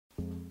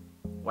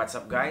What's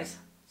up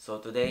guys? So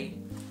today,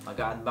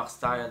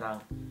 mag-unbox tayo ng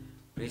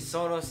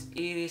PreSonus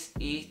Eris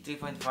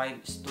E3.5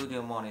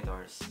 studio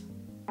monitors.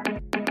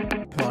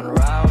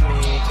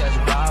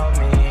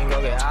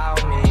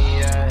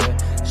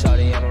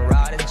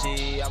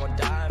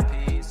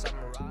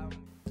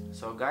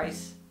 So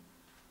guys,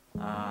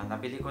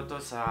 nabili ko to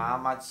sa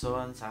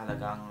Amazon sa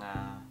halagang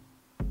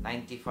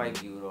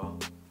 95 euro.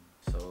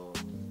 So,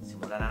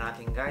 simulan na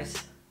natin guys.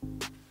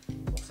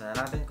 Buksan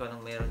na natin kung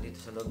anong meron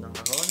dito sa loob ng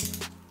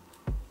kahon.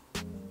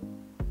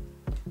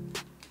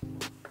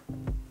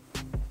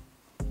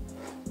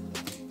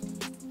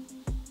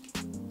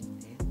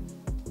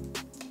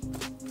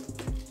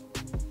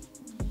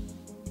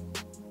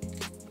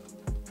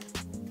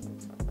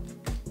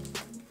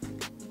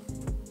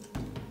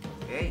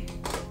 Okay.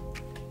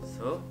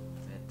 So,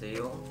 ito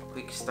yung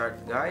quick start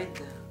guide.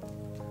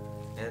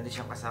 Meron din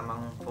siyang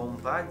kasamang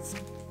foam pads.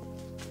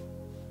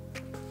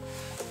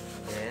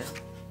 Then,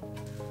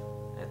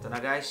 ito na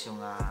guys yung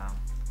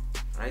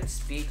right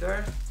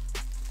speaker.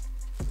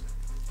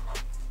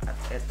 At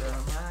ito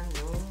naman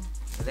yung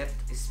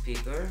left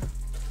speaker.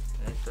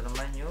 Ito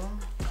naman yung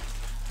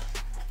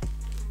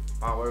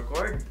power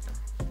cord.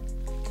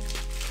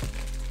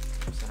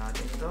 Buksan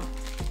natin ito.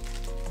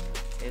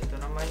 Ito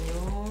naman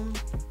yung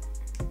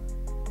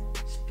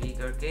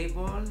speaker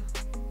cable.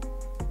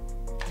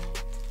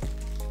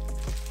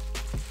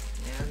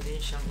 Meron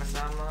din siyang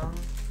kasamang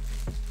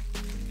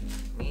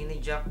mini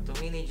jack to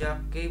mini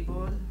jack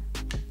cable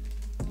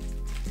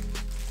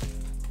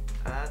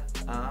at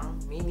ang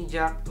mini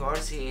jack to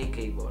RCA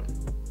cable.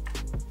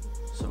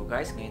 So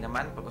guys, ngayon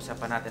naman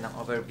pag-usapan natin ang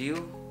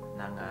overview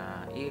ng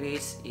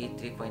Eris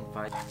E3.5.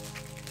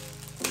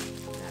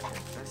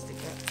 Plastic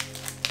yan.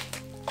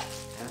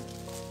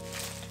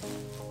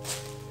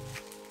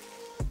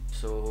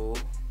 So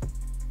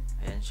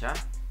ayan siya,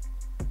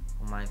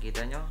 kung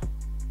makikita nyo.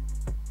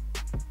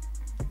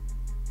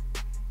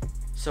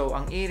 So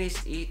ang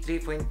Eris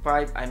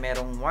E3.5 ay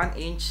merong 1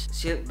 inch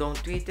silk dome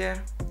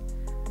tweeter,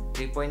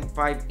 3.5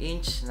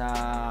 inch na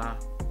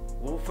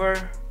woofer,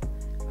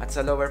 at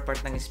sa lower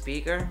part ng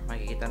speaker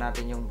makikita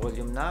natin yung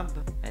volume knob,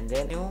 and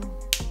then yung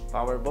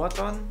power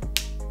button,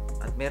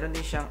 at meron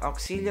din siyang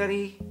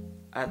auxiliary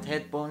at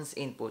headphones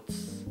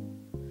inputs.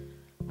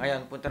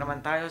 Ngayon punta naman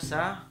tayo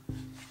sa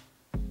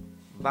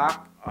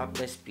back of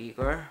the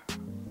speaker.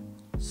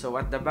 So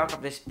at the back of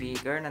the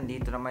speaker,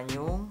 nandito naman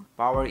yung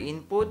power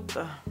input,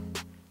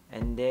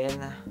 and then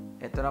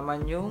ito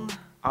naman yung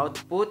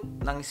output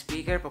ng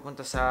speaker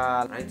papunta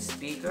sa right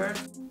speaker,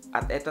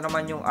 at ito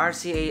naman yung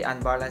RCA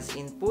unbalanced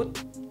input,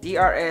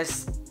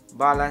 DRS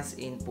balance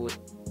input,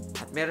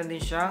 at meron din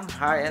siyang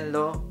high and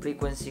low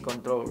frequency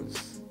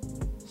controls.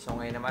 So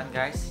ngayon naman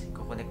guys,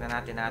 kukunik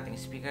na natin ang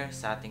ating speaker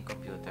sa ating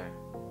computer.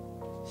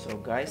 So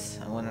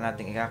guys, ang una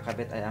nating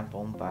ikakabit ay ang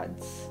foam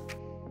pads.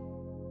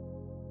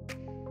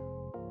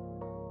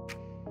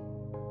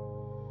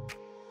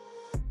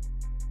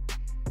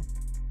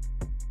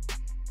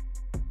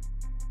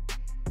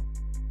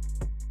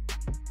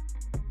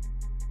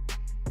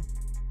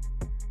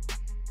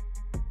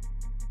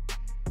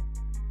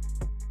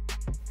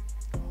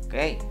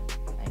 Okay,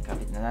 ay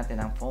kabit na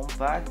natin ang foam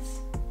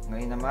pads.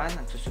 Ngayon naman,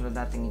 ang susunod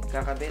nating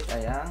ikakabit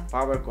ay ang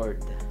power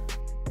cord.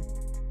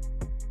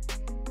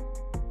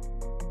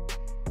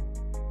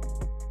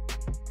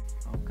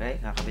 Okay,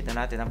 kakabit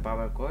na natin ang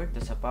power cord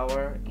sa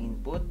power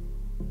input.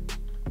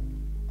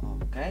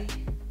 Okay.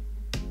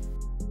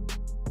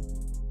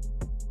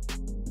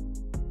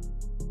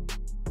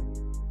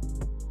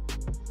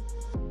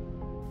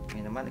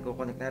 Ngayon naman,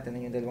 i-connect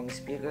natin yung dalawang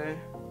speaker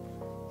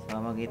sa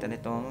pamamagitan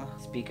nitong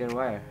speaker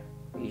wire.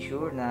 Be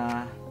sure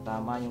na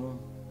tama yung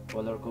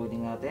color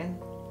coding natin.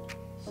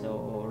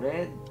 So,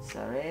 red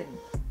sa red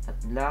at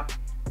black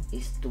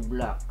is to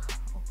black.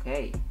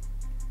 Okay.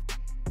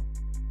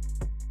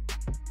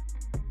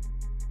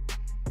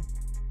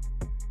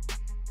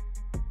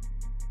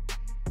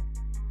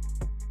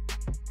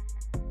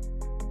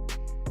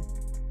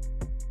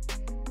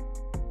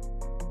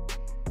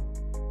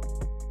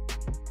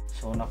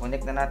 So,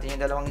 na-connect na natin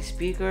yung dalawang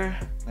speaker.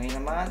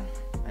 Ngayon naman,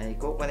 ay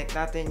i-connect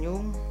natin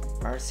yung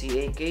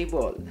RCA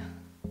cable.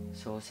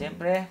 So,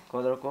 siyempre,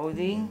 color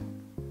coding.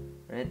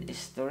 Red is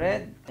to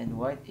red and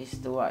white is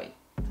to white.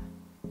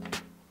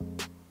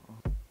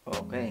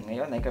 Okay,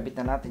 ngayon, ay kabit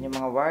na natin yung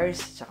mga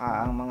wires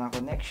tsaka ang mga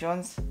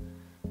connections.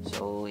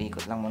 So,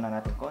 ikot lang muna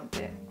natin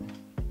konti. And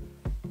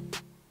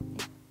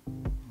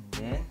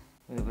then,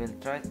 we will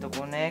try to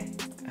connect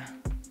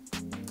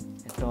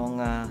itong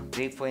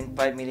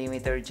 3.5mm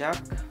jack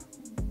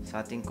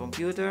sa ating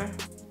computer,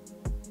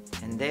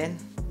 and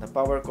then the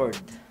power cord.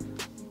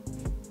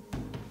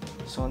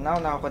 So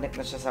now naka-connect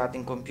na siya sa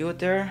ating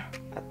computer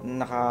at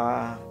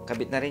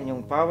nakakabit na rin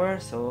yung power.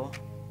 So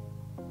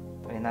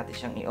try natin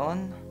siyang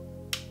i-on.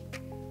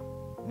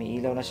 May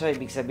ilaw na siya,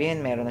 ibig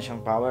sabihin meron na siyang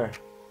power.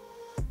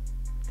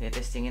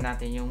 Testingin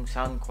natin yung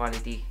sound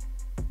quality.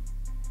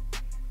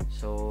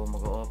 So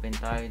mag-open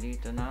tayo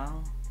dito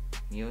ng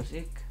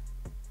music.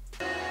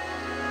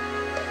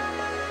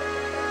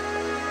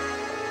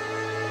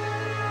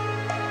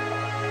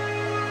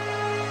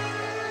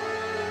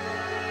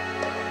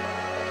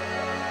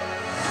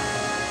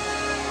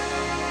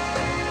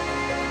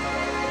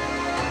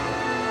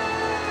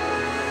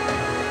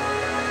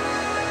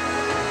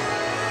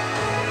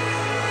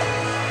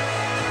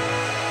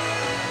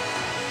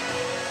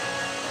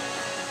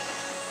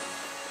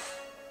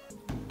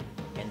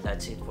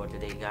 that's it for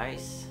today,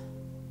 guys.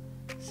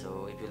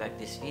 So if you like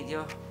this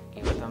video,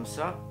 give a thumbs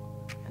up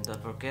and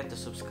don't forget to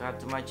subscribe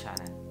to my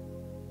channel.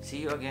 See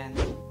you again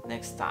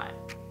next time.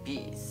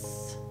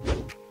 Peace.